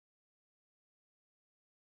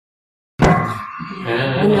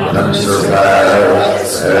and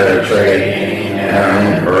unsurpassed, penetrating,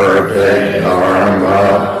 and perfect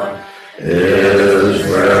Dharma is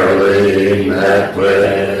rarely met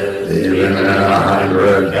with, even in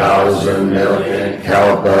 100,000 million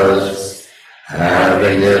kalpas.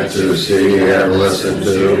 Having it to see and listen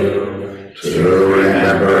to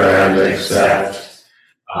remember and accept,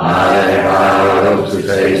 I vow to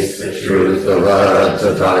taste the truth of a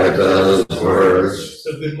Tathagata's words.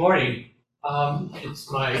 So good morning. It's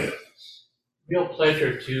my real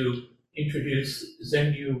pleasure to introduce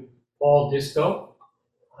Zengyu Paul Discoe.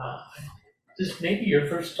 This may be your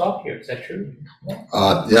first talk here, is that true?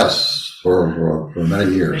 Yes, for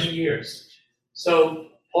many years. Many years. So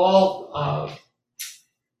Paul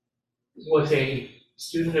was a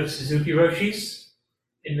student of Suzuki Roshi's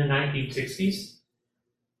in the 1960s,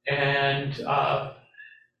 and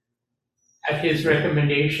at his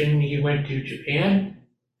recommendation, he went to Japan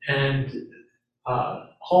and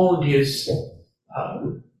honed his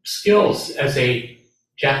skills as a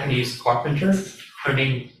Japanese carpenter,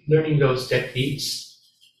 learning those techniques.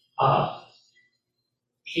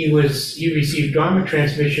 He received Dharma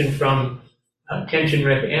transmission from Tenshin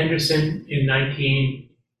Reb Anderson in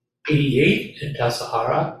 1988 in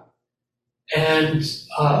Tassajara, and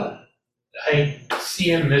I see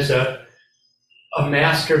him as a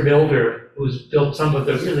master builder who's built some of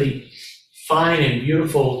the really fine and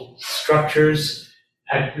beautiful structures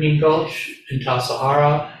at Green Gulch in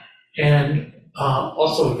Tassajara, and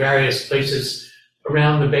also various places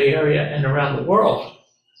around the Bay Area and around the world.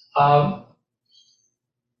 I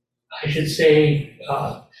should say,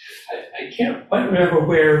 I can't quite remember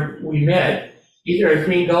where we met, either at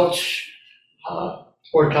Green Gulch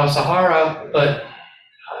or Tassajara, but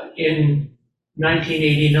in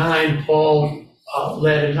 1989, Paul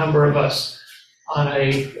led a number of us on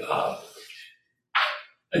a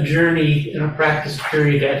journey in a practice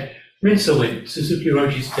period at Rinsoin, Suzuki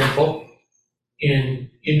Roshi's temple in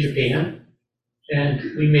Japan, and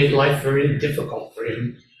we made life very difficult for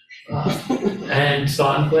him. And so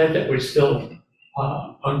I'm glad that we're still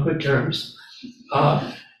on good terms.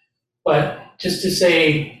 But just to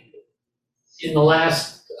say, in the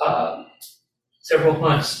last several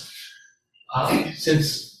months,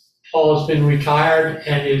 since Paul has been retired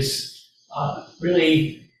and is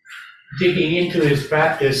really digging into his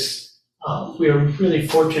practice, we are really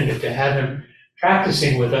fortunate to have him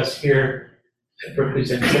practicing with us here at Berkeley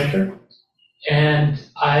Zen Center. And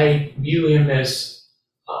I view him as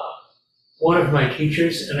one of my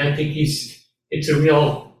teachers, and I think it's a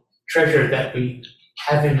real treasure that we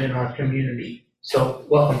have him in our community. So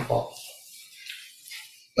welcome, Paul.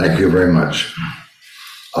 Thank you very much.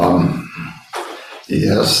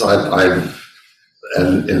 Yes, I've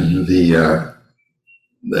and in the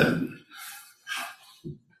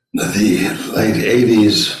late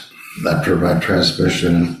 80s, after my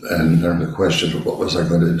transmission and the question of what was I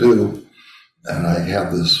going to do, and I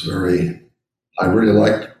had this I really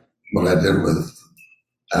liked what I did with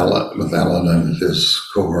Alan and his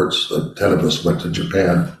cohorts. The 10 of us went to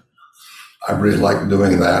Japan. I really liked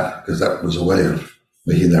doing that because that was a way of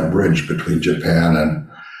making that bridge between Japan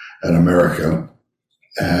and America.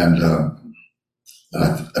 And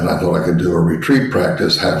I thought I could do a retreat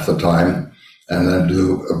practice half the time and then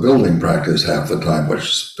do a building practice half the time,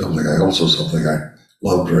 which building also something I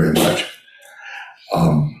loved very much.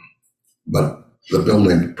 But the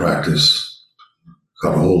building practice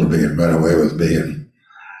got a hold of me and ran away with me, and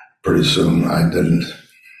pretty soon I didn't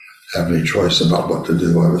have any choice about what to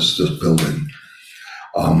do. I was just building.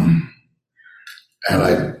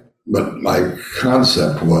 But my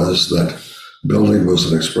concept was that building was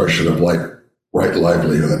an expression of right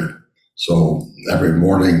livelihood. So every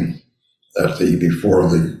morning before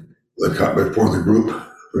the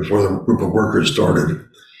group of workers started,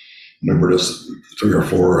 we were just 3 or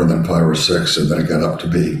 4 and then 5 or 6, and then it got up to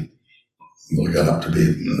be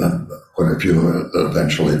quite a few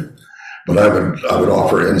eventually. But I would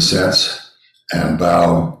offer incense and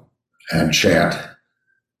bow and chant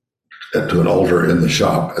to an altar in the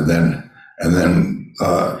shop, and then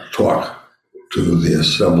talk to the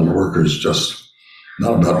assembled workers, just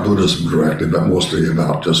not about Buddhism directly, but mostly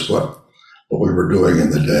about just what we were doing in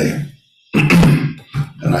the day.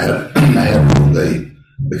 And I had the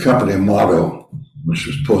company motto, which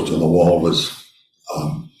was posted on the wall, was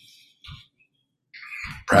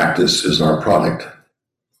practice is our product.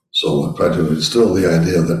 So I tried to instill the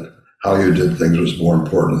idea that how you did things was more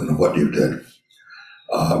important than what you did.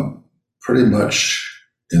 Pretty much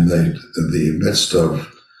in the midst of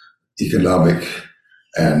economic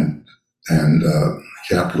and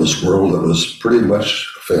capitalist world, it was pretty much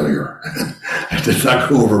a failure. It did not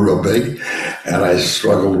go over real big, And I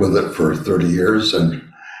struggled with it for 30 years, and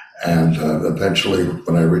eventually,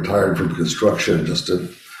 when I retired from construction, went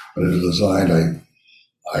into design,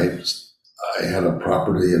 I had a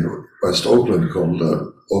property in West Oakland called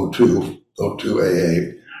O2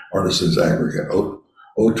 AA, Artisans Aggregate.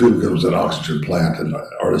 O2 was an oxygen plant and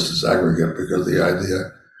Artisans Aggregate because the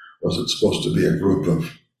idea was it's supposed to be a group of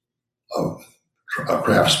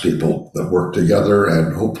craftspeople that worked together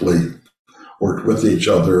and hopefully worked with each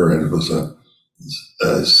other, and it was a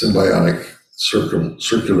symbiotic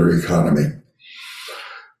circular economy.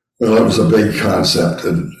 Well, it was a big concept,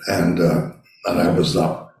 and I was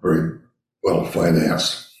not very well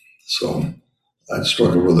financed, so I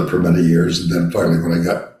struggled with it for many years. And then finally, when I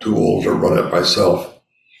got too old to run it myself,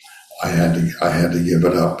 I had to give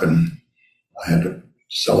it up, and I had to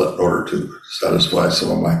sell it in order to satisfy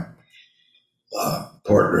some of my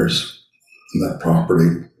partners in that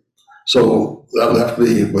property. So that left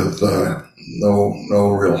me with no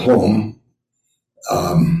real home,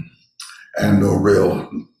 and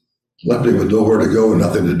left me with nowhere to go and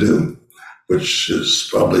nothing to do, which is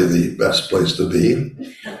probably the best place to be.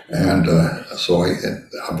 And so I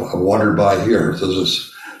wandered by here. This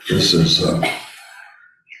is.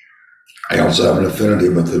 I also have an affinity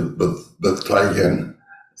with Taigen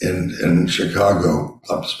in Chicago.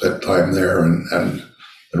 I've spent time there and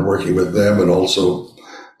working with them, and also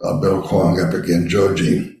Bill Kwong up at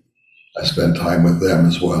Genjoji. I spent time with them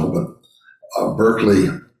as well. But Berkeley,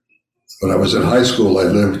 when I was in high school, I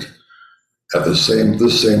lived at this same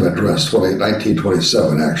address,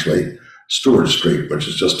 1927 actually, Stewart Street, which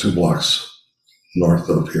is just 2 blocks north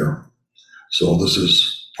of here. So this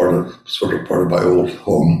is part of my old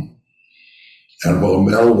home. And while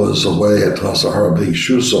Mel was away at Tassajara being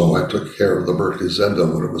Shuso, I took care of the Berkeley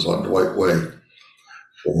Zendo when it was on Dwight Way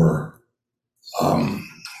for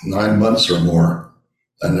 9 months or more.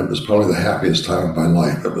 And it was probably the happiest time of my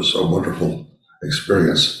life. It was a wonderful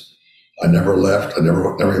experience. I never left. I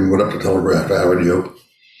never even went up to Telegraph Avenue.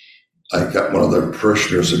 I got one of the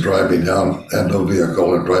parishioners to drive me down, had no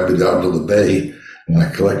vehicle, and drive me down to the bay. And I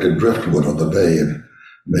collected driftwood on the bay and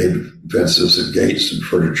made fences and gates and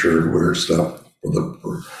furniture and weird stuff put in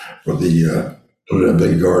a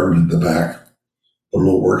big garden in the back, a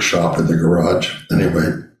little workshop in the garage. Anyway,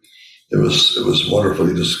 it was wonderful.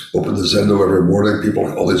 You just opened the Zendo every morning.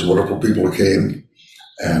 All these wonderful people came,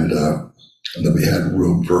 and then we had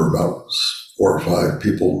room for about 4 or 5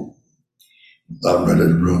 people.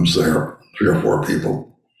 Rented rooms there, 3 or 4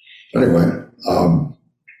 people. Anyway,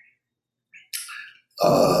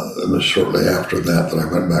 it was shortly after that I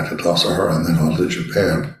went back to Tassajara and then on to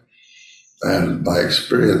Japan. And my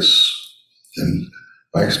experience in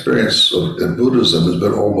Buddhism has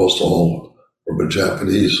been almost all from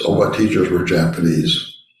Japanese. All my teachers were Japanese.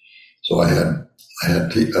 So I had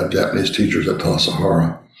Japanese teachers at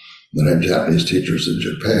Tassajara, then I had Japanese teachers in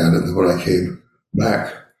Japan. And then when I came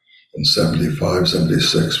back in 75,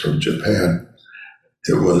 76 from Japan,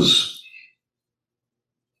 it was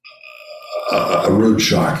a rude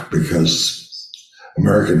shock because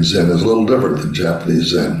American Zen is a little different than Japanese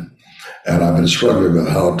Zen. And I've been struggling with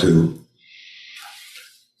how to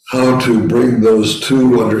bring those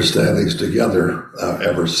two understandings together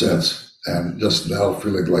ever since, and just now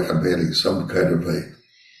feeling like I'm gaining some kind of a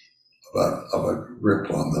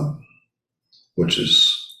grip on them, which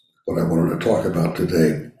is what I wanted to talk about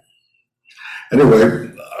today. Anyway,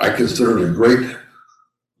 I consider it a great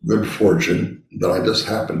good fortune that I just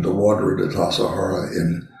happened to wander into Tassajara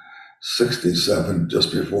in 67,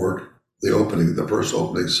 just before the first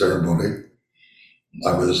opening ceremony.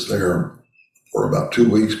 I was there for about 2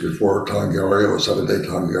 weeks before Tangario, 7-day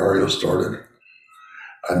Tangario started.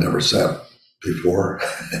 I never sat before.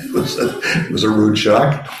 It was a rude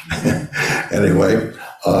shock. Anyway,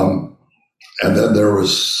 and then there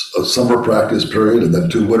was a summer practice period and then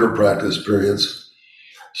 2 winter practice periods.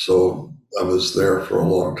 So I was there for a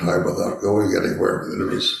long time without going anywhere. And it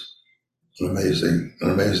was an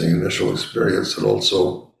amazing initial experience. And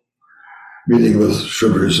also meeting with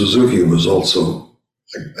Shunryu Suzuki was also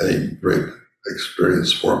a great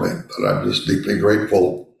experience for me. And I'm just deeply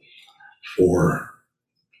grateful for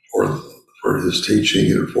his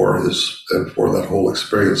teaching and for that whole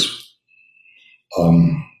experience.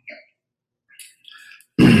 And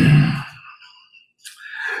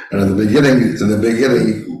in the beginning,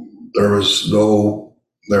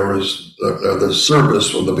 the service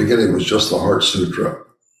from the beginning was just the Heart Sutra.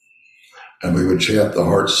 And we would chant the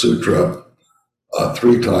Heart Sutra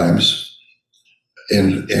 3 times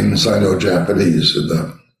in Sino-Japanese,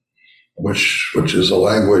 which is a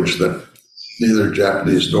language that neither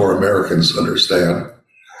Japanese nor Americans understand.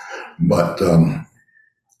 But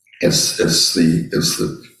it's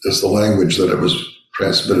the language that it was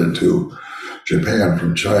transmitted to Japan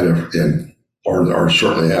from China or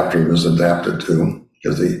shortly after it was adapted to,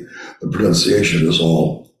 because the pronunciation is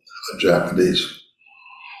all Japanese.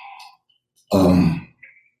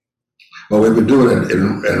 But we would do it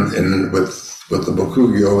with the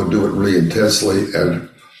Bokugyo, and do it really intensely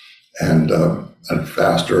and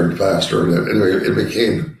faster and faster. And anyway, it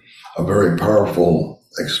became a very powerful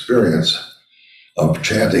experience of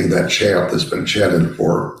chanting that chant that's been chanted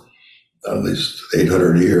for at least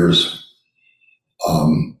 800 years,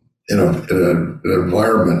 in an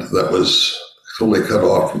environment that was totally cut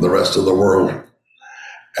off from the rest of the world,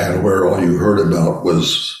 and where all you heard about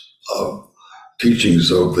was teachings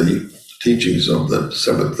of the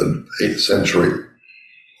 7th and 8th century.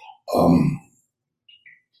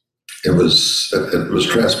 It was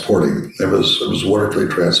transporting. It was wonderfully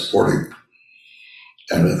transporting.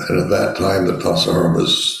 And at that time, the Tassajara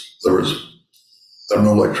there was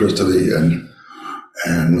no electricity and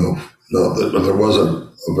there was a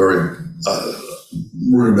very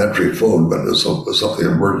rudimentary phone, but it was something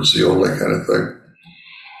emergency only kind of thing.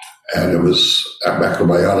 And it was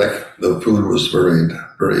macrobiotic. The food was very,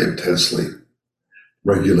 very intensely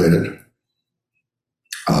regulated.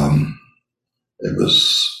 It was,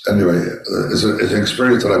 anyway, it's an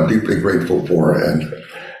experience that I'm deeply grateful for, and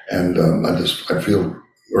I feel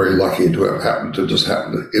very lucky to have happened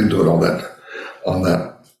into it on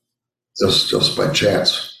that just by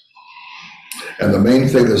chance. And the main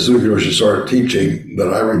thing that Zengyu Roshi started teaching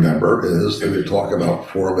that I remember is that we talk about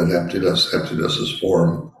form and emptiness. Emptiness is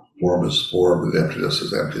form, form is form, and emptiness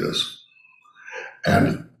is emptiness.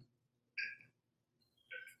 And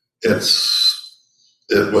it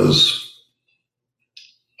was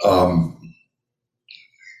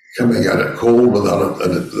coming at it cold without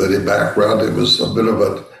any background. It was a bit of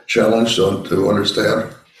a challenge to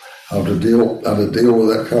understand how to deal with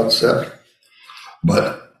that concept.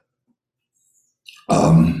 But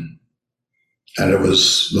and it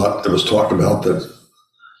was talked about that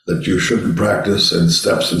you shouldn't practice in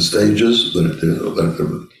steps and stages, that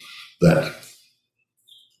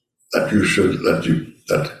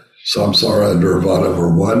samsara and nirvana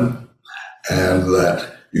were one, and that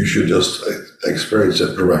you should just experience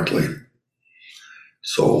it directly.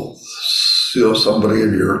 So, somebody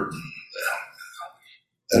in your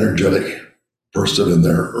energetic person in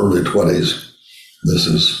their early 20s, this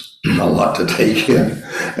is a lot to take in.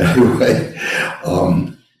 Anyway,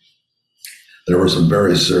 there were some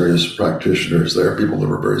very serious practitioners there, people that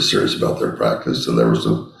were very serious about their practice, and there were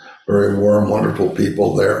some very warm, wonderful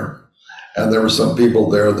people there. And there were some people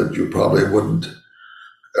there that you probably wouldn't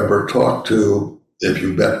ever talk to if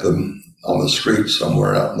you met them on the street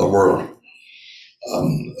somewhere out in the world.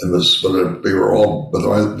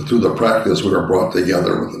 But through the practice, we were brought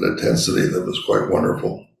together with an intensity that was quite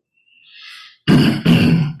wonderful.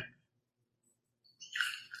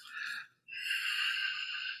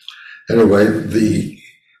 Anyway,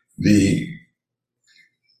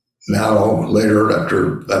 now later,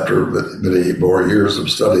 after many more years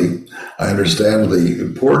of study, I understand the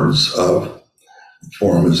importance of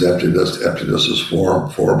form is emptiness, emptiness is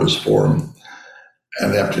form is form,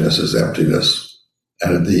 and emptiness is emptiness.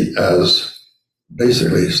 And as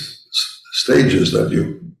basically stages that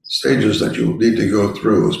you need to go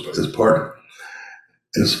through is part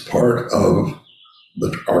of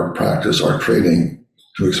our practice, our training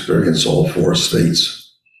to experience all four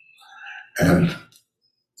states. And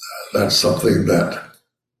that's something that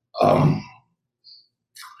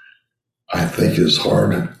I think is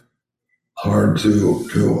hard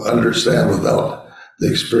to understand without the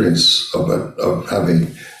experience of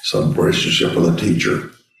having some relationship with a teacher.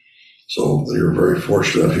 So you're very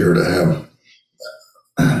fortunate here to have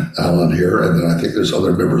Alan here, and then I think there's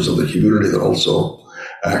other members of the community that also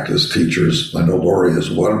act as teachers. I know Lori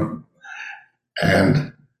is one,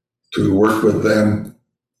 and to work with them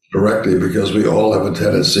directly, because we all have a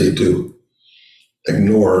tendency to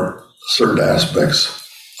ignore certain aspects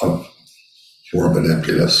of form and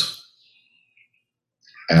emptiness.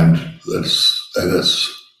 And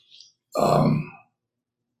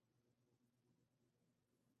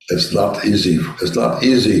it's not easy. It's not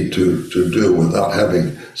easy to do without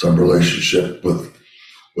having some relationship with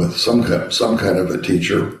some kind of a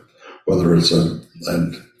teacher, whether it's a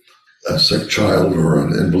sick child or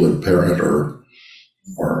an invalid parent or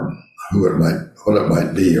what it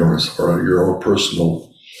might be, or your own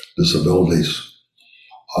personal disabilities.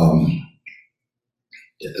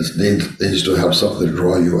 It needs to have something to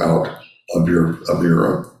draw you out of your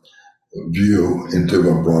view into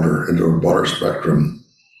a broader spectrum,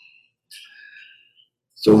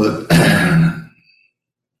 so that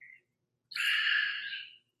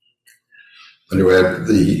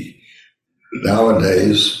anyway,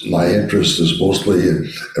 nowadays my interest is mostly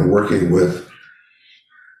in working with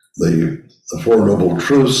the Four Noble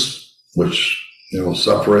Truths, which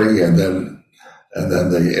suffering, and then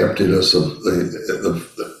the emptiness of the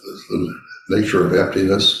nature of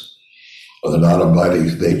emptiness, or the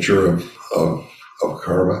non-abiding nature of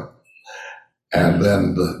karma, and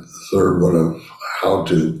then the third one of how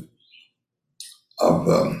to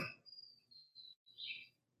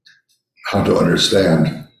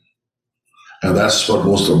understand. And that's what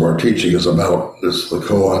most of our teaching is about. It's the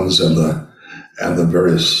koans and the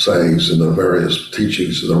various sayings and the various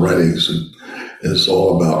teachings and the writings, and it's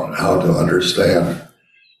all about how to understand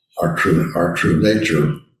our true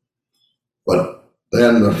nature. But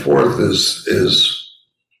then the fourth is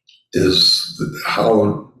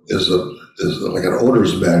like an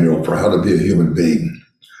owner's manual for how to be a human being.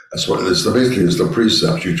 That's what it is. Basically, it's the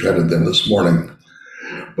precepts. You chatted them this morning,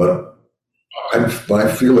 but my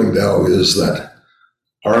feeling now is that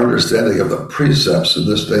our understanding of the precepts in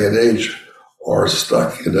this day and age are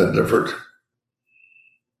stuck in a different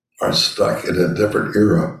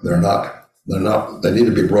era. They're not. They need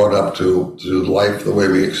to be brought up to life the way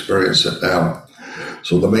we experience it now.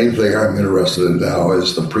 So the main thing I'm interested in now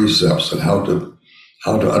is the precepts and how to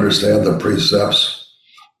understand the precepts.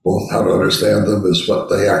 Both how to understand them as what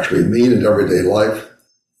they actually mean in everyday life.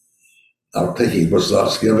 Now, taking what's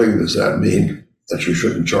not giving, does that mean that you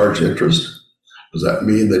shouldn't charge interest? Does that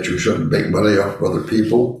mean that you shouldn't make money off of other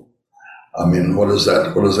people? I mean, what does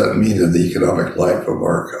that mean in the economic life of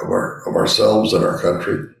ourselves and our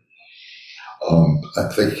country? I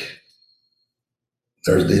think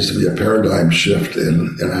there needs to be a paradigm shift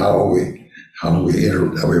in how we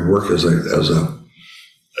work as a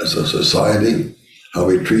society, how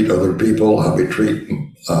we treat other people, how we treat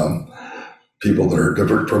people that are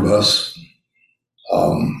different from us.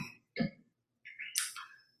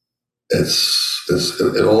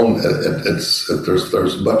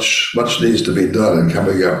 There's much needs to be done in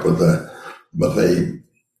coming up with a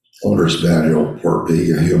owner's manual for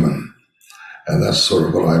being a human, and that's sort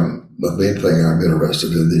of the main thing I'm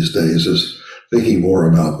interested in these days, is thinking more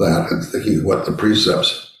about that and thinking what the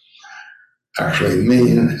precepts actually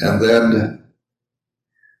mean, and then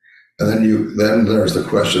there's the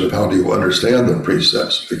question of how do you understand the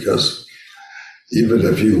precepts, because even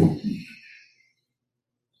if you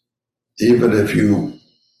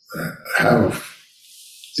have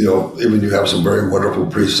you have some very wonderful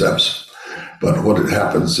precepts, but what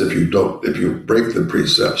happens if you break the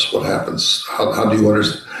precepts? What happens? How do you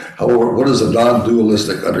understand? What is a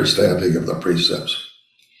non-dualistic understanding of the precepts?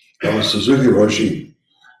 Now, Suzuki Roshi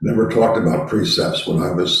never talked about precepts when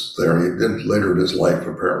I was there. He did later in his life,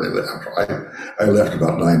 apparently. I left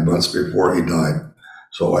about 9 months before he died,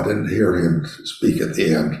 so I didn't hear him speak at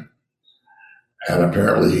the end. And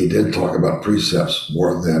apparently he did talk about precepts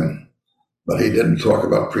more then, but he didn't talk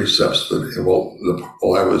about precepts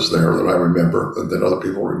while I was there that I remember, that other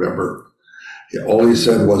people remember. All he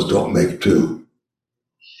said was, don't make two.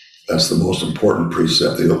 That's the most important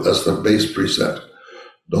precept. That's the base precept.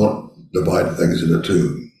 Don't divide things into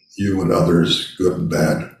two. You and others, good and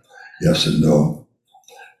bad, yes and no.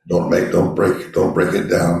 Don't break it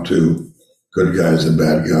down to good guys and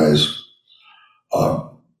bad guys.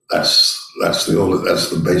 That's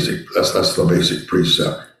the basic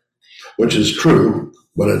precept, which is true,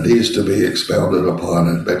 but it needs to be expounded upon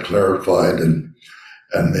and been clarified and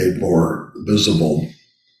made more visible.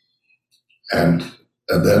 And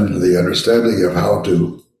then the understanding of how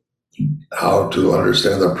to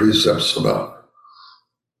understand the precepts about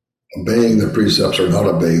obeying the precepts or not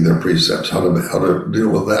obeying the precepts, how to deal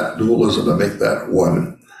with that dualism and make that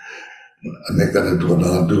one, and make that into a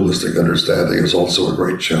non-dualistic understanding is also a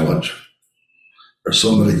great challenge. There's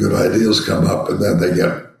so many good ideas come up, and then they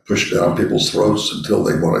get pushed down people's throats until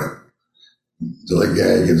they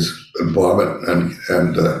gag and vomit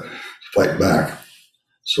and fight back.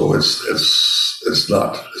 So it's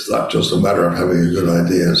not just a matter of having a good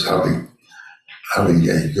idea; it's having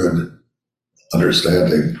a good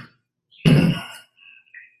understanding.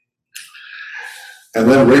 And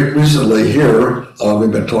then recently here,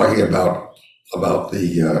 we've been talking about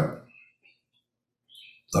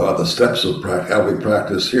the steps of practice, how we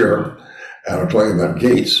practice here, and we're talking about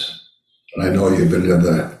gates. And I know you've been in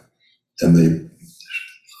the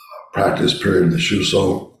practice period of the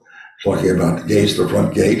Shuso, talking about gates, the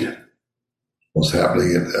front gate, what's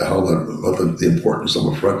happening, and what the importance of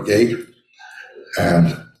a front gate.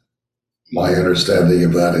 And my understanding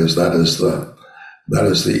of that is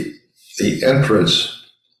the entrance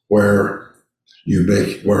where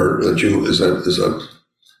is a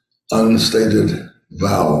unstated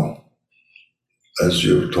vow as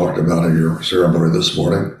you talked about in your ceremony this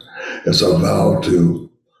morning. It's a vow to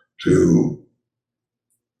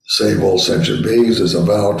save all sentient beings. It's a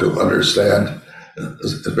vow to understand,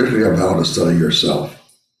 especially a vow to study yourself.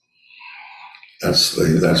 That's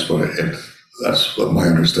what my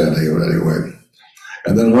understanding of it anyway.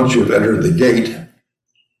 And then once you've entered the gate,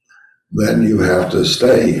 then you have to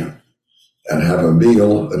stay and have a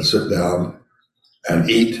meal and sit down and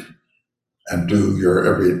eat and do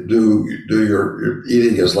your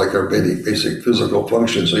eating is like a basic physical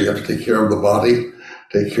function. So you have to take care of the body,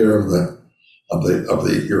 take care of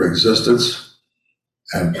your existence,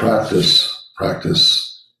 and practice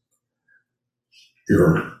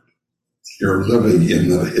your living in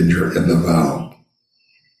the vow.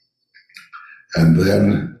 And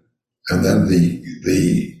then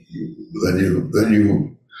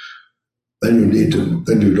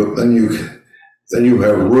you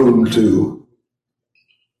have room to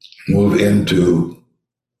move into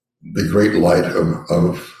the great light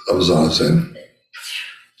of Zazen.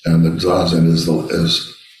 And the Zazen is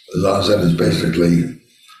basically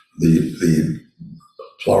the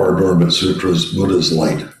Flower Dormant Sutra's Buddha's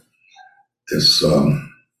light. It's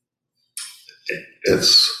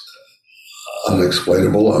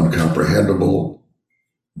unexplainable, uncomprehendable,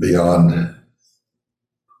 beyond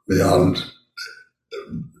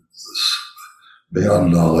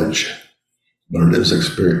knowledge. But it is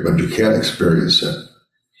experience. But you can experience it,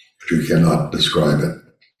 but you cannot describe it.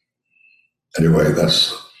 Anyway,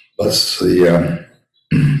 that's the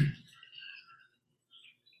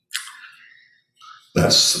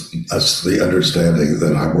that's the understanding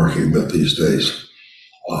that I'm working with these days.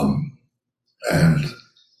 And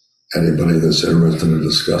anybody that's interested in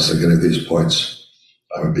discussing any of these points,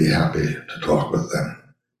 I would be happy to talk with them.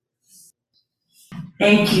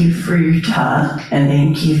 Thank you for your talk, and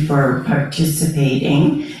thank you for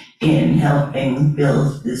participating in helping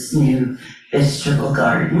build this new vegetable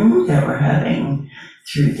garden that we're having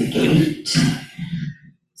through the gate.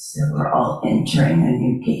 So we're all entering a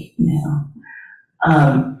new gate now.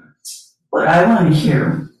 What I want to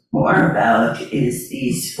hear more about is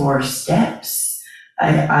these 4 steps. I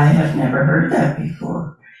have never heard that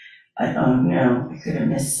before. I don't know, I could have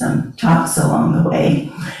missed some talks along the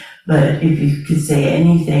way. But if you could say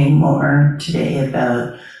anything more today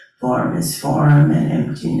about form is form and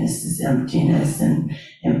emptiness is emptiness and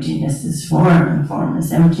emptiness is form and form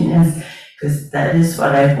is emptiness, because that is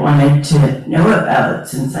what I've wanted to know about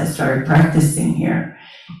since I started practicing here.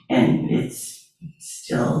 And it's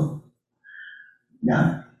still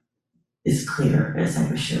not as clear as I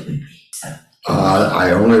wish it would be. So.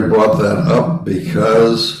 I only brought that up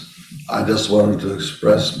because I just wanted to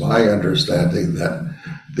express my understanding that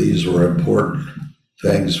these were important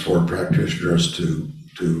things for practitioners to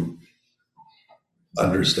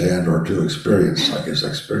understand or to experience. I guess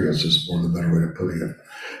experience is more the better way of putting it.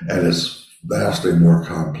 And it's vastly more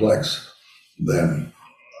complex than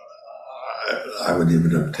I would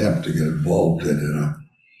even attempt to get involved in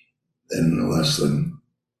less than,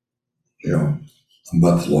 a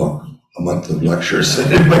month of lectures.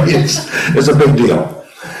 Anyway, it's a big deal.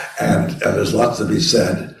 And there's lots to be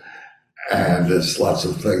said. And there's lots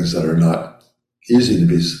of things that are not easy to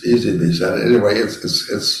be said. Anyway, it's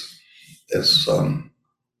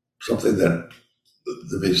something that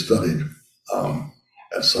to be studied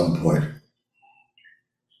at some point.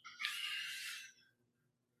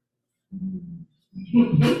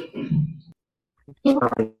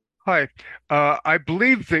 Hi, I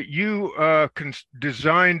believe that you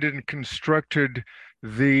designed and constructed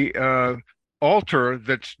the altar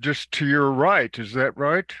that's just to your right. Is that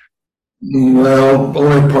right? Well,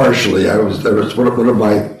 only partially. There was one of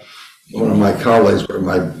my colleagues, one of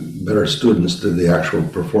my better students,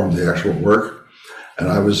 performed the actual work,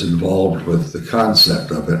 and I was involved with the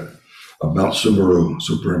concept of it, of Mount Sumeru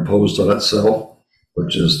superimposed on itself,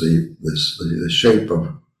 which is the shape of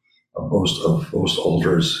most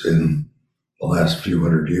altars in the last few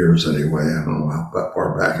hundred years anyway. I don't know how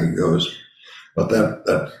far back it goes, but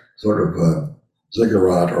that sort of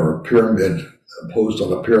ziggurat or pyramid posed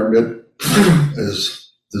on a pyramid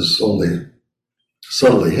is only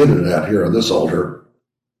subtly hinted at here on this altar,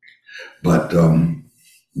 but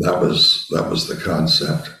that was the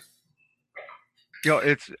concept.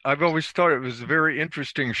 I've always thought it was a very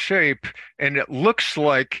interesting shape, and it looks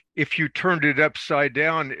like if you turned it upside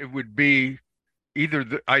down, it would be either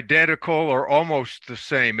identical or almost the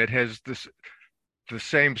same. It has the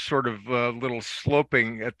same sort of little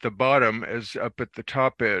sloping at the bottom as up at the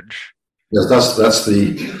top edge. Yes, that's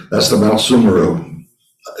the Mount Sumeru.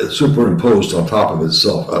 It's superimposed on top of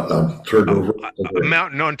itself, turned over. A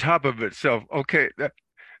mountain on top of itself. Okay,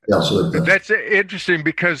 Yeah, so But that's interesting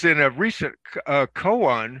because in a recent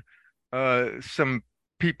koan, some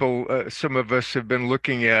people, some of us have been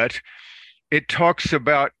looking at, it talks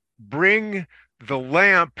about bring the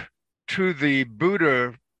lamp to the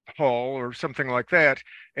Buddha hall or something like that,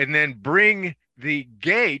 and then bring the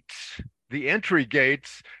gates, the entry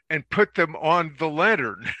gates, and put them on the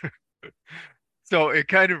lantern. So it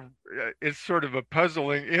kind of is sort of a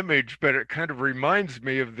puzzling image, but it kind of reminds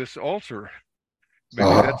me of this altar. Maybe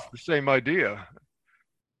that's the same idea.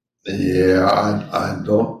 yeah, I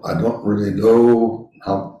don't really know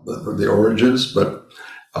how the origins, but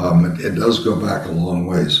it does go back a long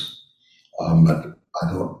ways. But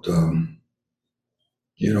I don't,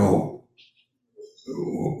 you know,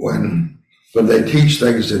 when they teach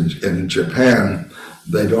things in Japan,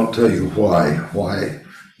 they don't tell you why.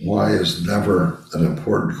 Why is never an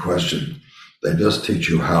important question. They just teach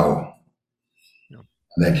you how.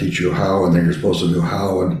 And they teach you how, and then you're supposed to do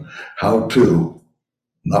how and how to,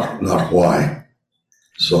 not why.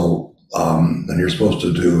 So then you're supposed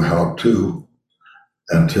to do how to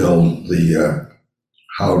until the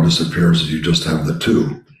how disappears, and you just have the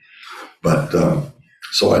to. But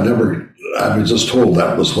so I was just told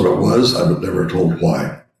that was what it was. I was never told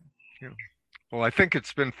why. Yeah. Well, I think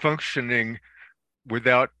it's been functioning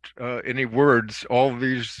without any words all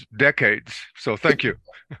these decades. So thank you.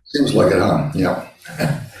 Seems like it, huh? Yeah.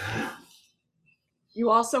 You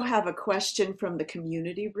also have a question from the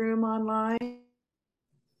community room online.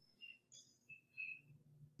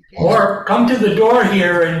 Or come to the door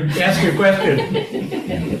here and ask your question.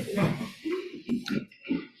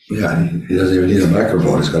 Yeah, he doesn't even need a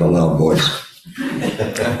microphone. He's got a loud voice.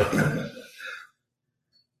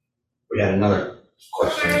 We had another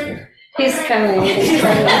question here. He's coming.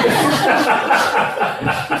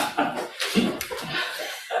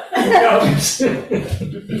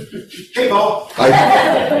 Hey, Paul. Hi.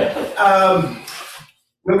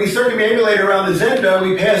 When we circumambulate around the Zendo,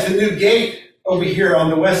 we pass a new gate over here on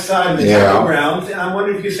the west side of the Yeah. temple grounds. And I'm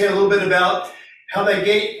wondering if you could say a little bit about how that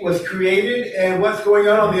gate was created and what's going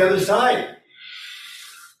on the other side.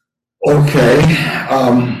 Okay.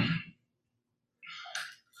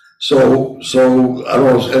 So I don't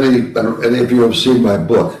know if any of you have seen my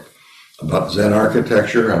book about Zen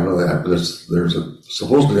architecture. I don't know that there's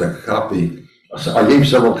supposedly a copy. I gave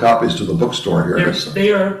several copies to the bookstore here.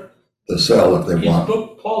 They are, To sell if they his want.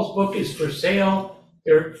 book, Paul's book is for sale.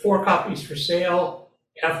 There are 4 copies for sale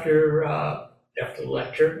after the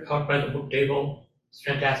lecture out by the book table. It's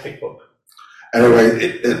a fantastic book.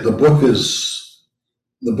 Anyway, the book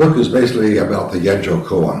is basically about the Genjo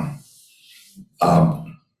Koan.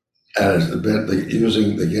 And it's been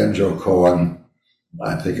using the Genjo Koan.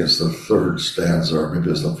 I think it's the 3rd stanza, or maybe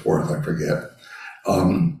it's the 4th, I forget,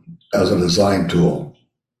 as a design tool.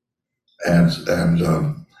 And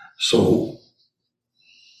so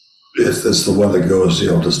it's the one that goes,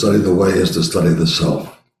 to study the way is to study the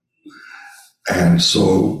self. And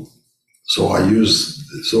so I use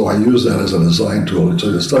that as a design tool. And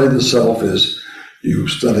so to study the self is you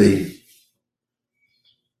study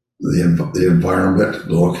the environment,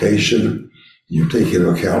 the location, you take into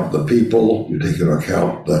account the people, you take into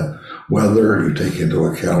account the weather, you take into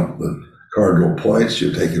account the cardinal points,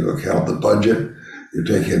 you take into account the budget, you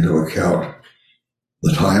take into account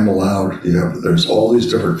the time allowed. There's all these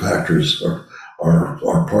different factors are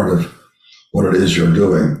part of what it is you're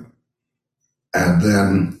doing. And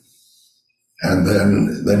then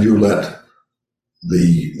you let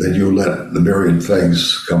the myriad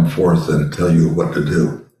things come forth and tell you what to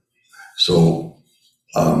do. So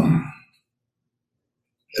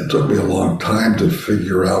it took me a long time to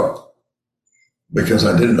figure out, because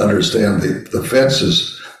I didn't understand the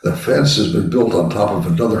fences. The fence has been built on top of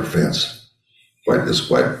another fence. It's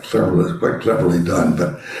quite cleverly done.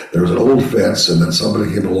 But there was an old fence, and then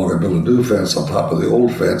somebody came along and built a new fence on top of the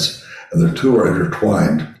old fence, and the two are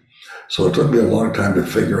intertwined. So it took me a long time to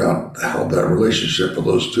figure out how that relationship of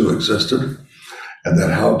those two existed, and then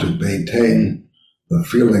how to maintain the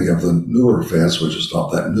feeling of the newer fence, which is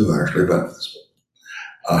not that new actually, but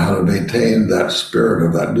how to maintain that spirit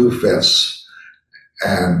of that new fence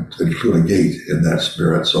and include a gate in that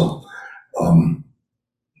spirit. So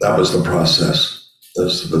that was the process.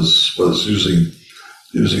 This was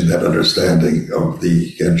using that understanding of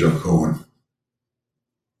the Genjo Koan.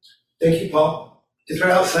 Thank you, Paul. It's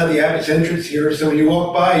right outside the Abbott's entrance here. So when you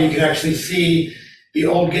walk by, you can actually see the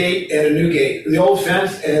old gate and a new gate, the old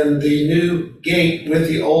fence and the new gate with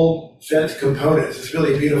the old fence components. It's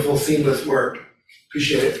really beautiful, seamless work.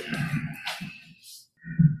 Appreciate it.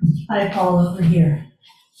 Hi, Paul, over here.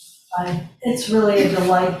 It's really a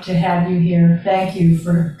delight to have you here. Thank you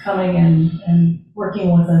for coming and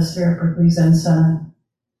working with us here at Berkeley Zen Center.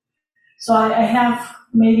 So I have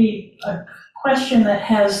maybe a question that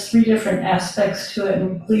has three different aspects to it,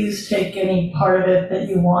 and please take any part of it that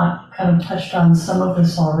you want. Kind of touched on some of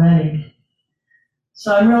this already.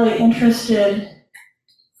 So I'm really interested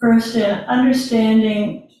first in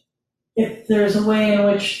understanding if there's a way in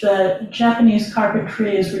which the Japanese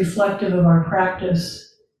carpentry is reflective of our practice,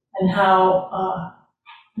 and how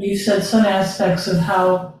you said some aspects of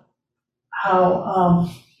how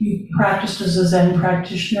you practiced as a Zen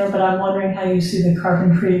practitioner, but I'm wondering how you see the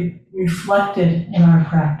carpentry reflected in our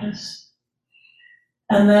practice.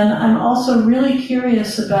 And then I'm also really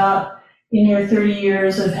curious about, in your 30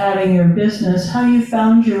 years of having your business, how you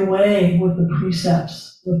found your way with the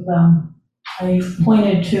precepts, with them. And you've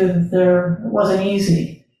pointed to that it wasn't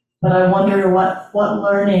easy, but I wonder what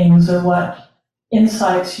learnings or what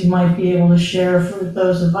insights you might be able to share for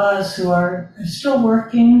those of us who are still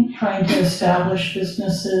working, trying to establish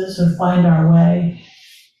businesses or find our way.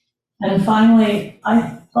 And finally,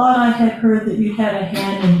 I thought I had heard that you had a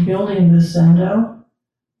hand in building the Zendo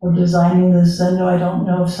or designing the Zendo. I don't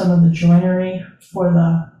know if some of the joinery for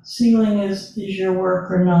the ceiling is your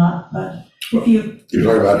work or not, but if you... You're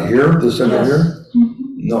talking about here, the Zendo Yes. here?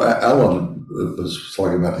 Mhm. No, Alan was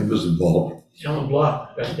talking about, he was involved. Alan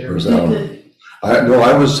Block, right there. Where's Alan?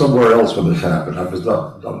 I was somewhere else when this happened. I was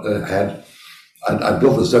I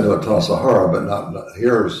built the Zendo at Tassajara, but not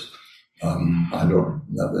here's. I don't.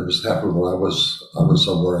 It was happened when I was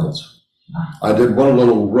somewhere else. I did one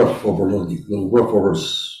little roof over one of the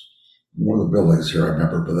buildings here. I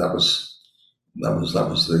remember, but that was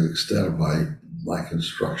the extent of my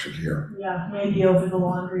construction here. Yeah, maybe over the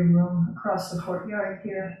laundry room across the courtyard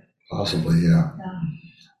here. Possibly, yeah. Yeah.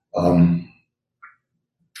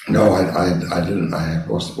 No, I didn't. I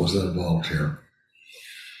wasn't involved here.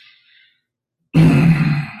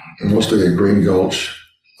 Mostly at Green Gulch.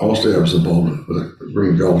 Mostly I was involved with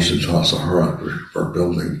Green Gulch in Tassajara for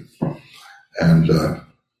building, and then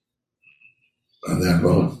and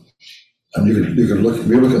you can look. If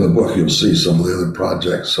you look in the book, you'll see some of the other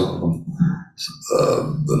projects. Some of them,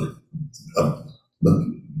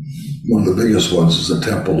 one of the biggest ones is a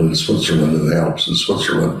temple in Switzerland, in the Alps in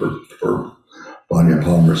Switzerland for Vanya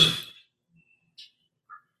Palmer's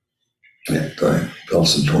at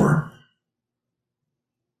Felsentor,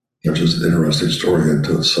 which is an interesting story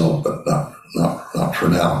into itself, but not for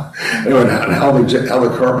now. Anyway, and how the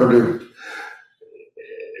carpenter.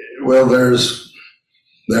 Well, there's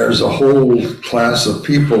a whole class of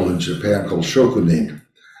people in Japan called shokunin,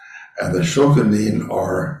 and the shokunin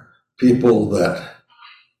are people that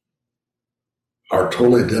are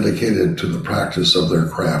totally dedicated to the practice of their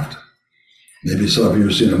craft. Maybe some of you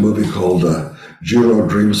have seen a movie called Jiro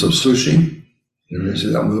Dreams of Sushi. You ever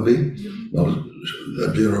see that movie? Well,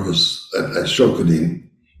 Jiro was a shokunin,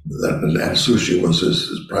 and sushi was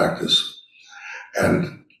his practice.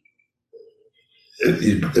 And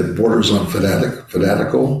it borders on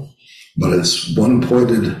fanatical, but it's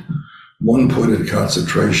one-pointed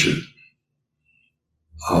concentration.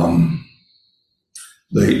 One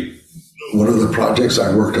of the projects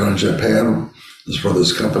I worked on in Japan was for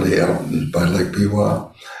this company out by Lake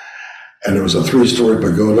Biwa, and it was a 3-story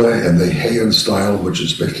pagoda in the Heian style, which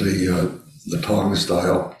is basically the Tong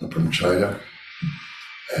style from China,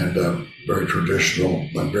 and very traditional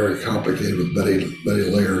and very complicated with many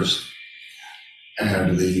layers.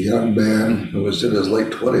 And the young man who was in his late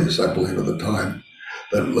 20s, I believe at the time,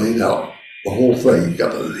 that laid out the whole thing.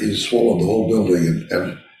 He swallowed the whole building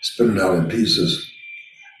and spit it out in pieces.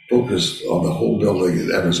 Focused on the whole building,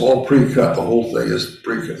 and it's all pre-cut. The whole thing is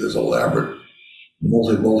pre-cut. There's elaborate,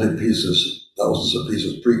 multi pieces, thousands of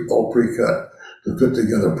pieces, all pre-cut to fit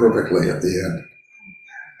together perfectly at the end.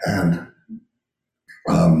 And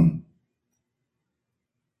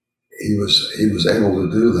he was able to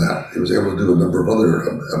do that. He was able to do a number of other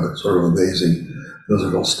sort of amazing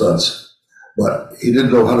physical stunts. But he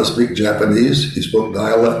didn't know how to speak Japanese. He spoke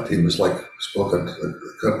dialect. He spoke a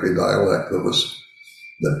country dialect that was.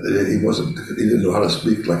 He didn't know how to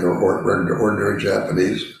speak like an ordinary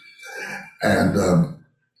Japanese. And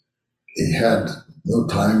he had no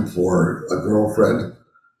time for a girlfriend.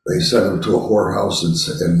 They sent him to a whorehouse in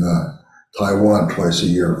Taiwan twice a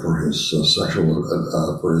year for his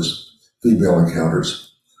for his female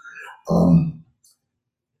encounters.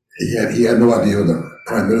 He had no idea who the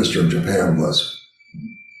Prime Minister of Japan was,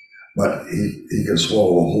 but he could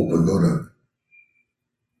swallow a whole pagoda.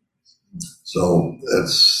 So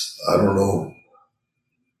I don't know.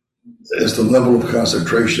 It's the level of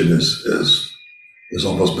concentration is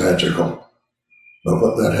almost magical. But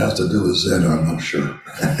what that has to do with Zen, I'm not sure.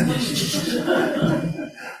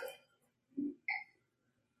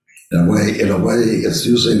 In a way, it's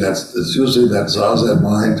using that Zazen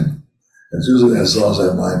mind. It's using that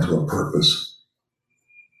Zazen mind to a purpose.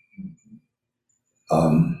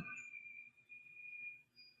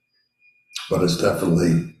 But it's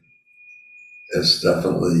definitely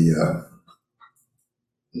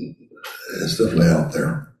out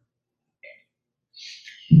there.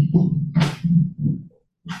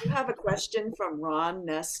 You have a question from Ron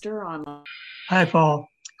Nestor on. Hi, Paul.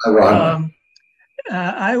 Hi, Ron.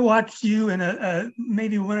 I watched you and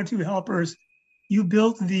maybe one or two helpers. You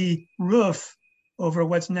built the roof over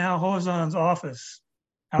what's now Hozan's office.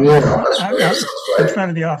 Out in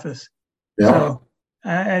front of the office. Yeah. So,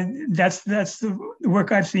 that's the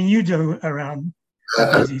work I've seen you do around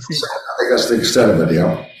I think that's the extent of it,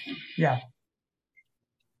 yeah. Yeah.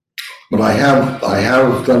 But I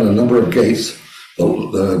have done a number of gates.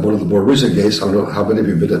 One of the more recent gates. I don't know how many of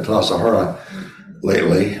you have been to Tassajara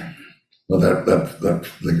lately. But the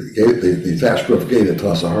gate, the thatched roof gate at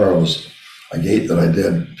Tassajara was a gate that I did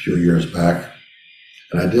a few years back,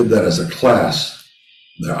 and I did that as a class.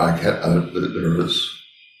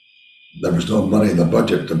 There was no money in the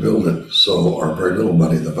budget to build it, or very little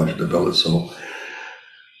money in the budget to build it. So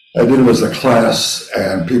I did it as a class,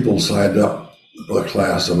 and people signed up for the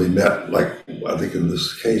class, and we met, I think in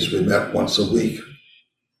this case, we met once a week,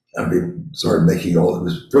 and we started making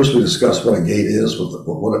first we discussed what a gate is,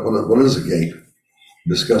 what is a gate. We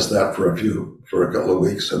discussed that for a couple of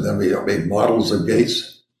weeks, and then we made models of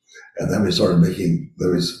gates, and then we started we came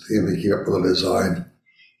up with a design,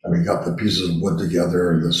 and we got the pieces of wood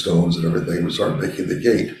together and the stones and everything. We started making the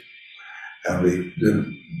gate, and we did the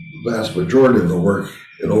vast majority of the work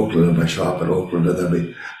in Oakland, in my shop in Oakland, and then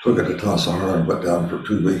we took it to Tassajara and went down for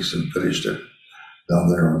 2 weeks and finished it down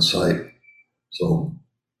there on site. So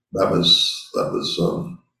that was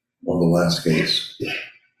one of the last gates.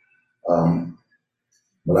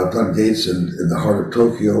 But I've done gates in the heart of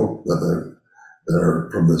Tokyo that are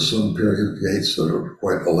from the Sung period gates that are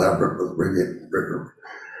quite elaborate with radiant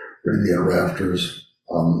rafters.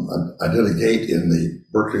 I did a gate in the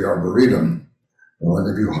Berkeley Arboretum. And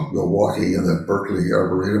if you go walking in the Berkeley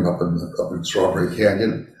Arboretum up in Strawberry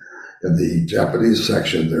Canyon, in the Japanese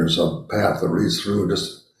section, there's a path that leads through.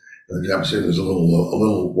 Just in the Japanese section, there's a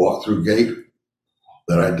little walk-through gate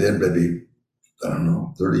that I did maybe,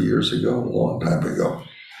 30 years ago, a long time ago,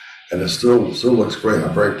 and it still looks great.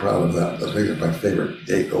 I'm very proud of that. I think it's my favorite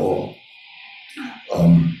gate of all.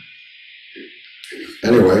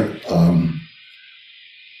 Anyway,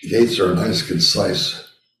 gates are nice, concise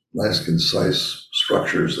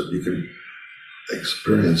structures that you can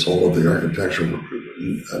experience all of the architectural.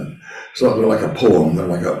 So they're like a poem. They're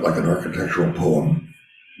like an architectural poem.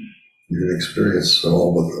 You can experience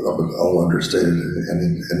all understated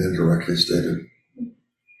and indirectly stated.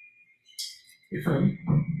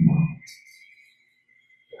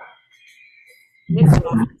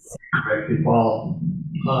 Berkeley Paul,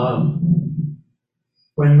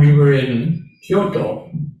 when we were in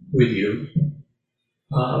Kyoto with you,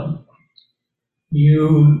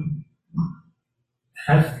 you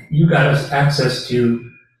got us access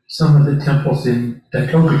to some of the temples in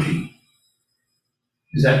Daitokuji.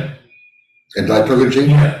 Is that? In Daitokuji?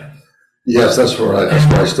 Yeah. Yes, that's where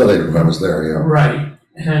I studied when I was there, yeah. Right.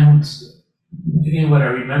 And again, what I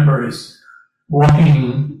remember is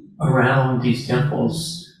walking around these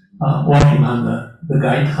temples, walking on the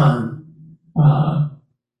Gaitan,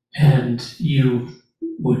 and you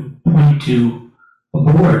would point to a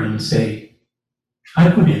board and say, I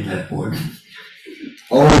put in that board.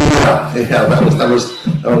 Oh yeah, that was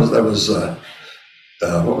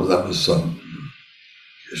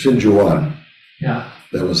Shinjuan. Yeah.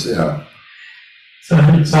 That was, yeah. So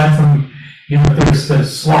aside from, there's the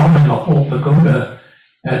swallowing a whole pagoda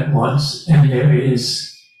at once, and there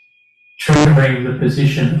is triggering the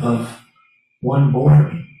position of one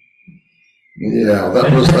board. Yeah,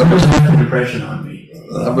 that was an impression on me.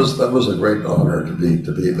 That was a great honor to be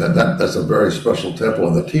that's a very special temple,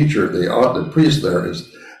 and the teacher, the priest there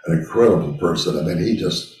is an incredible person. I mean, he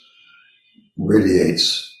just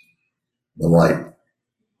radiates the light.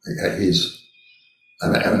 And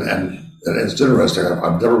it's interesting.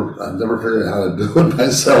 I've never figured out how to do it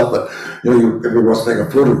myself, but everyone wants to take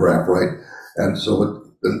a photograph, right? And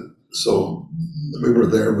so we were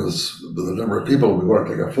there with a number of people. We wanted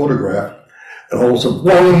to take a photograph, and all of a sudden,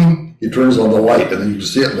 boom, he turns on the light, and then you can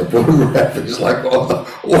see it in the photograph. And he's like, oh,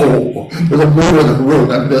 there's a moon in the room.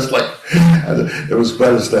 I mean, it's like, it was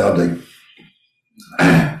quite astounding.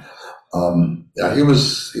 Yeah, he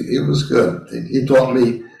was good. He taught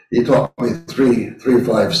me he taught me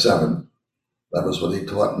 3-5-7. That was what he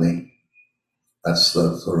taught me. That's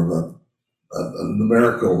the sort of a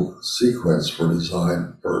numerical sequence for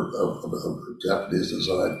design, for Japanese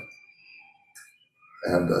design.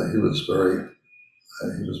 And he was very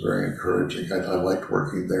encouraging. I liked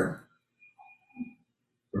working there.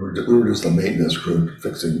 We were just a maintenance crew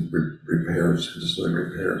fixing repairs, just doing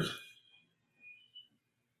repairs.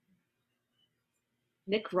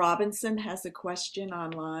 Nick Robinson has a question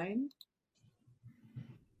online.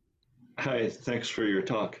 Hi, thanks for your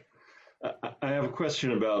talk. I have a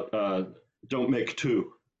question about don't make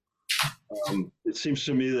two. It seems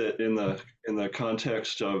to me that in the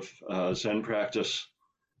context of Zen practice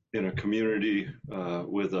in a community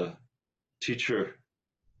with a teacher,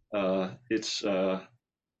 and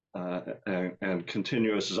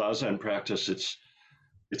continuous Zazen practice, it's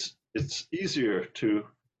easier to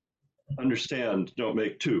understand don't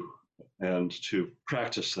make two and to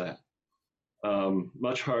practice that.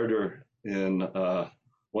 Much harder in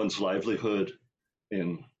one's livelihood,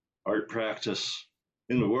 in art practice,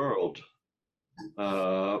 in the world.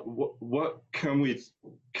 What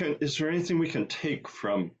is there anything we can take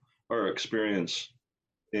from our experience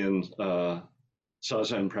in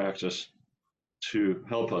Zazen practice to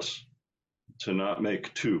help us to not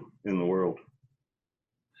make two in the world?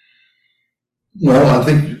 Well, I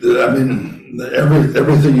mean,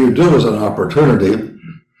 everything you do is an opportunity.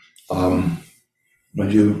 When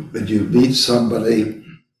you meet somebody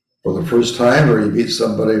for the first time, or you meet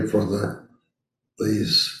somebody for the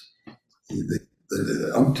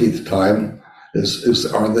umpteenth time, do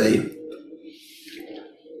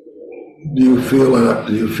you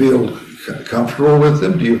feel comfortable with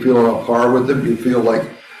them? Do you feel on a par with them? Do you feel like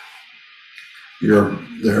they're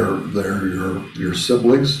your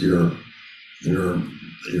siblings, your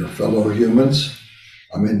fellow humans?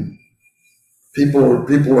 I mean,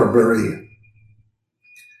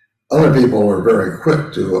 other people are very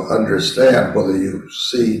quick to understand whether you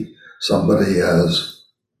see somebody as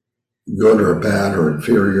good or bad or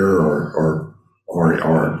inferior or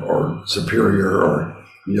superior, or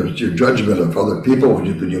your judgment of other people when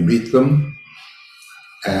you meet them.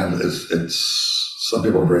 And it's some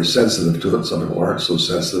people are very sensitive to it, some people aren't so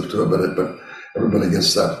sensitive to it, but everybody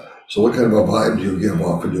gets that. So what kind of a vibe do you give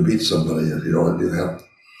off when you meet somebody? Is it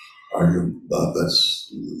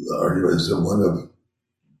one of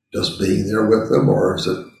just being there with them, or is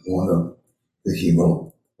it one of thinking,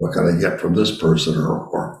 well, what can I get from this person, or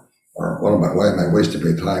why am I wasting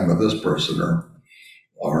my time with this person,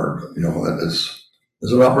 or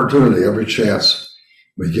there's an opportunity. Every chance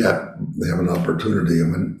we get, we have an opportunity.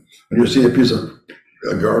 And when you see a piece of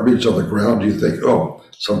garbage on the ground, do you think, oh,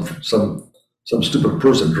 some stupid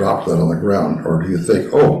person dropped that on the ground? Or do you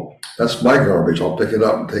think, oh, that's my garbage, I'll pick it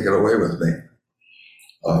up and take it away with me?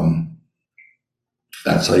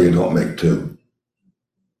 That's how you don't make two.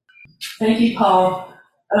 Thank you, Paul.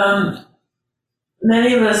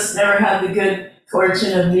 Many of us never had the good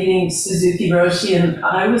fortune of meeting Suzuki Roshi, and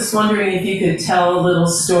I was wondering if you could tell a little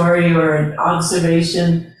story or an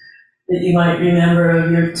observation that you might remember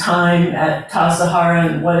of your time at Tassajara,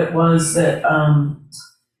 and what it was that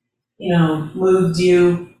moved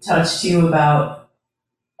you, touched you about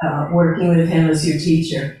working with him as your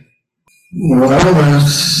teacher. Well,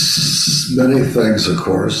 that's many things, of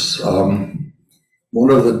course. One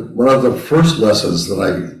of the first lessons that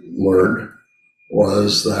I learned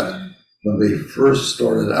was that when we first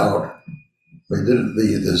started out, we did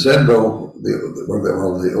the Zendo,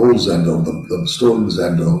 the old Zendo, the stone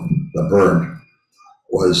Zendo, the burned,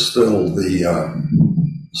 was still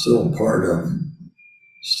part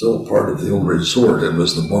of the old resort. It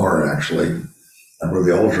was the bar, actually, and where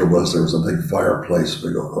the altar was, there was a big fireplace,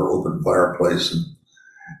 big open fireplace. And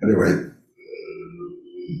anyway,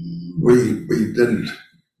 we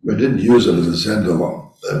didn't use it as a Zendo.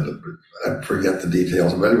 I forget the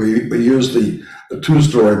details, but we used the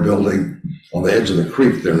two-story building on the edge of the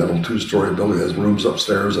creek there. That little two-story building has rooms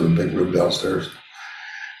upstairs and a big room downstairs,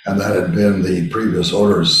 and that had been the previous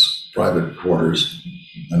owner's private quarters.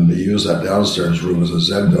 And we used that downstairs room as a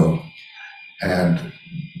Zendo, and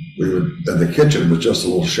the kitchen was just a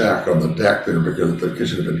little shack on the deck there because the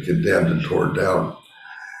kitchen had been condemned and torn down.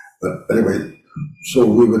 But anyway, so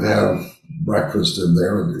we would have breakfast in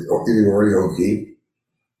there and eating oryoki,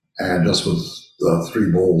 and just with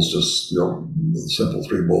 3 bowls, just simple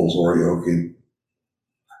 3 bowls oryoki,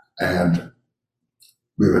 and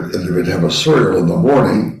they would have a cereal in the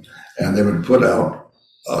morning, and they would put out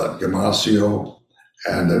gamasio,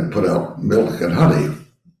 and then put out milk and honey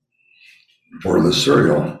for the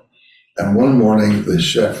cereal. And one morning,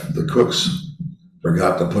 the cooks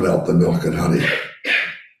forgot to put out the milk and honey.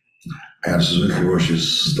 And Suzuki Roshi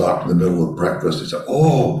stopped in the middle of breakfast. He said,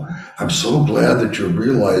 "Oh, I'm so glad that you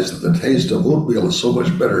realize that the taste of oatmeal is so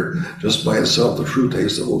much better just by itself. The true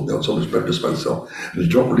taste of oatmeal is so much better just by itself. And you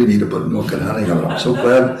don't really need to put milk and honey on it. I'm so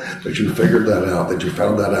glad that you figured that out, that you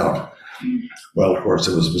found that out." Well, of course,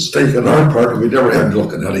 it was a mistake on our part, and we never had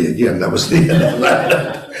milk and honey again. That was the end of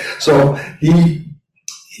that. So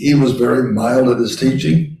he was very mild in his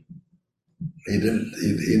teaching.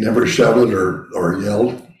 He never shouted or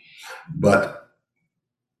yelled, but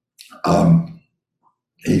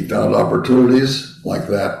he found opportunities like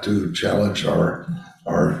that to challenge our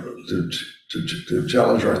to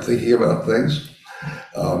challenge our thinking about things.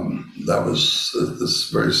 That was this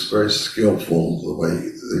very, very skillful. The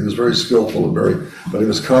way he was very skillful and but he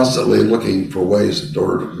was constantly looking for ways in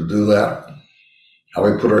order to do that. How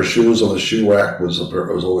we put our shoes on the shoe rack was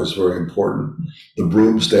always very important. The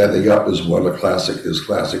broom standing up is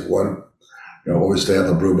classic one. Always stand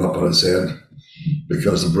the broom up on its end,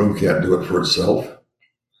 because the broom can't do it for itself.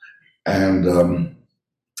 And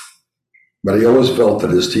but he always felt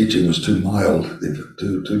that his teaching was too mild,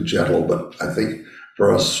 too gentle. But I think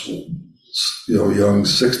for us, young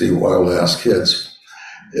 60 wild-ass kids,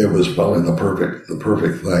 it was probably the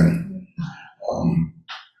perfect thing.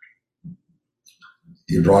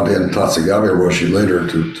 He brought in Tatsugami Roshi later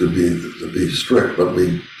to be strict, but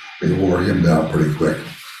we wore him down pretty quick.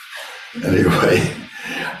 Anyway,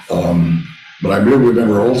 but I really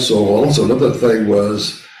remember also another thing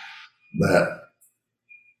was that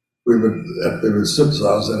we would sit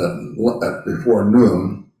at before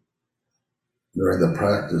noon during the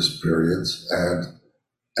practice periods,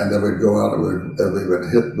 and then we'd go out and we would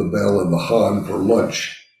hit the bell in the Han for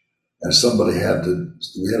lunch, and somebody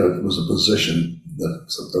it was a position that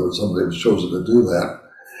somebody was chosen to do that,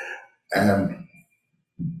 and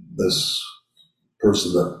this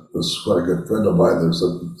person that was quite a good friend of mine, there was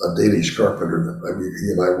a Danish carpenter that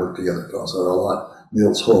he and I worked together a lot,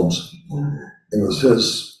 Niels Holmes. It was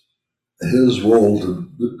his role to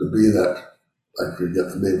be that. I forget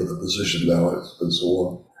the name of the position now, it's been so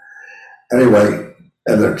long. Anyway,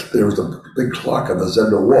 and there was a big clock on the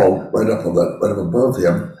Zendo wall right up above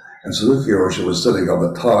him, and Suzuki Roshi was sitting on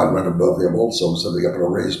the tan right above him, also sitting up on a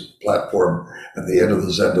raised platform at the end of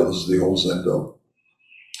the Zendo. This is the old Zendo.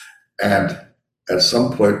 And at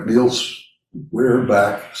some point, Niels reared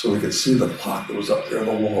back so we could see the clock that was up there on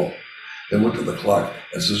the wall, and looked at the clock.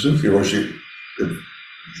 And Suzuki Roshi,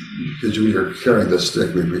 because we were carrying the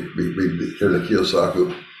stick, we'd hear the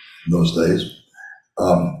Kiyosaku in those days.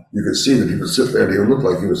 You could see that he would sit there and he would look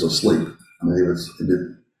like he was asleep. I mean,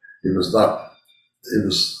 he was not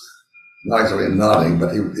exactly nodding,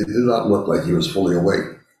 but he did not look like he was fully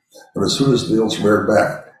awake. But as soon as Niels reared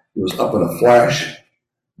back, he was up in a flash,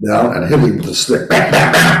 down and hitting with the stick,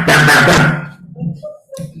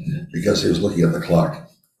 because he was looking at the clock.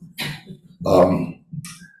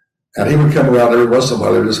 And he would come around every once in a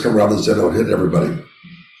while. He would just come around the Zendo and hit everybody.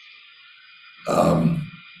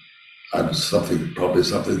 Probably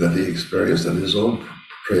something that he experienced in his own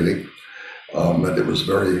training, and it was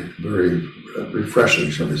very, very refreshing,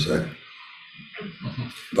 shall we say.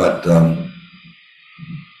 But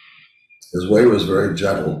his way was very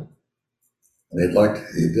gentle, and he liked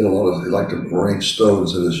to arrange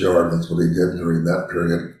stones in his yard. That's what he did during that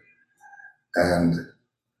period. And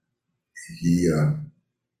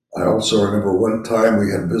I also remember one time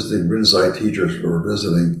we had visiting Rinzai teachers who were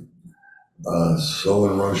visiting. So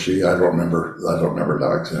and Roshi, I don't remember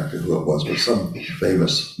now exactly who it was, but some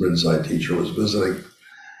famous Rinzai teacher was visiting,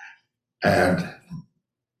 and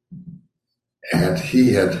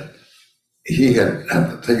he had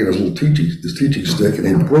taken his little teaching stick, and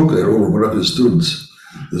he had broken it over one of his students.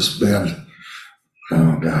 This man,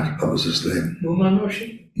 oh God, what was his name? Muman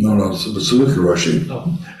Roshi? No, Suzuki Roshi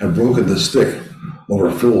had broken the stick over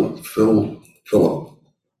Phil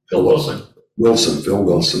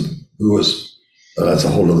Wilson, who was, that's a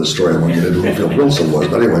whole other story. I won't get into who Phil Wilson was,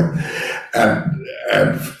 but anyway.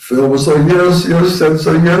 And Phil was like, yes,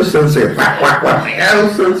 sensei, whack, whack, whack,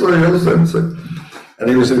 yes, sensei. And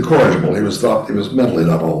he was incorrigible. He was mentally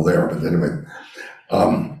not all there, but anyway.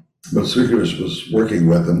 But Suzuki was working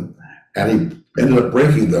with him, and he ended up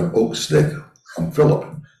breaking the oak stick on Philip.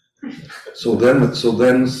 So then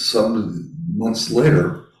some months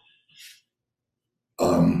later,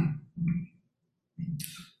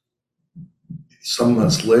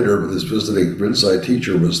 this visiting Rinzai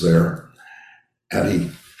teacher was there,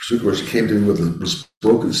 and Suzuki came to me with this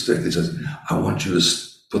broken stick. He says, "I want you to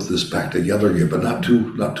put this back together again, but not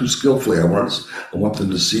too skillfully. I want them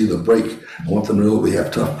to see the break. I want them to know we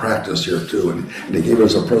have tough practice here too." And he gave it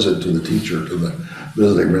as a present to the teacher, to the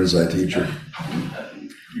visiting Rinzai teacher.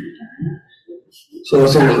 So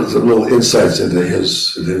some little insights into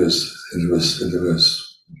his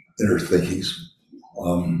inner thinkings.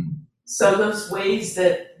 So those ways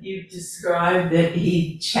that you described that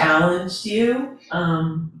he challenged you,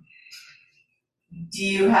 do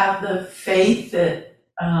you have the faith that,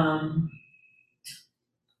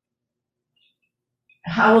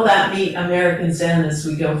 how will that meet American Zen as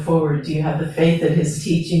we go forward? Do you have the faith that his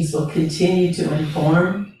teachings will continue to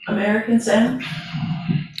inform American Zen?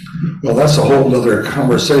 Well, that's a whole other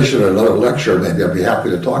conversation, another lecture. Maybe I'd be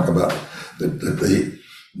happy to talk about the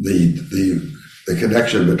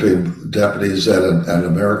connection between Japanese Zen and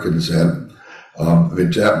American Zen.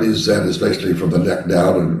 Japanese Zen is basically from the neck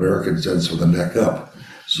down, and American Zen's from the neck up.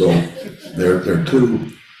 So they're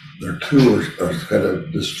two are kind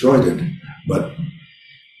of disjointed. But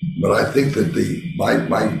I think that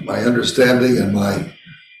my understanding and my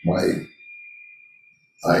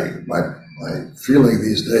feeling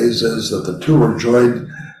these days is that the two are joined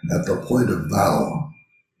at the point of vow.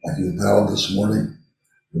 Like you vowed this morning,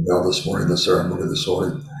 the ceremony this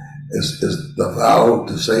morning, is the vow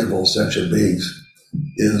to save all sentient beings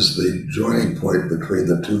is the joining point between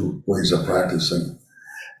the two ways of practicing.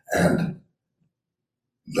 And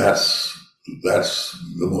that's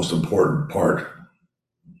the most important part,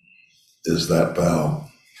 is that vow.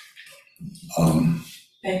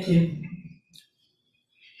 Thank you.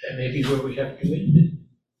 That may be where we have to end it.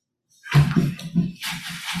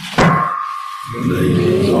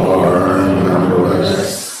 These are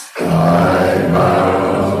numberless. I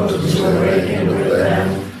vow to awaken with them.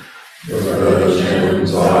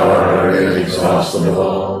 Delusions are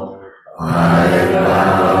inexhaustible. I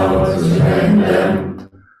vow to end them.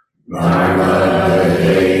 Dharma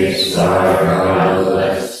gates are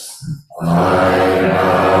boundless. I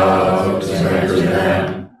vow to enter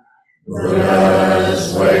them.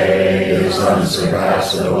 Buddha's way is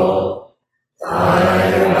unsurpassable. I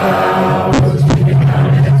vow to become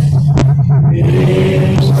it.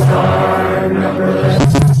 Beings are numberless.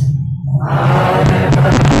 I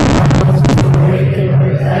vow to awaken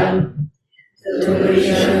with them.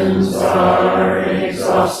 Delusions are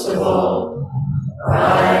inexhaustible. I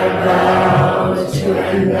vow to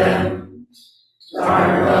end them.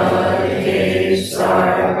 Dharma gates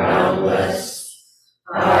are boundless.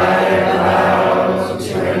 I vow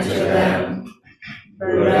to enter them.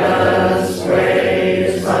 Buddha's way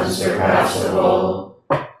is unsurpassable.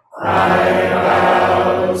 I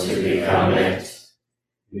vow to become it.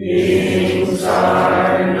 Beings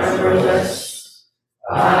are numberless.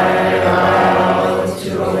 I vow to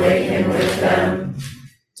awaken with them.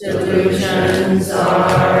 Delusions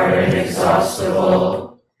are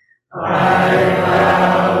inexhaustible. I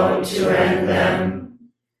vow to end them.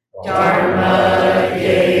 Dharma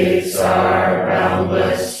gates are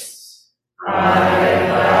boundless. I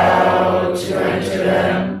vow to enter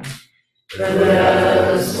them.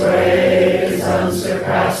 Buddha's way is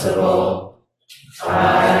unsurpassable.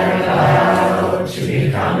 I vow to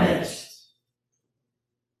become it.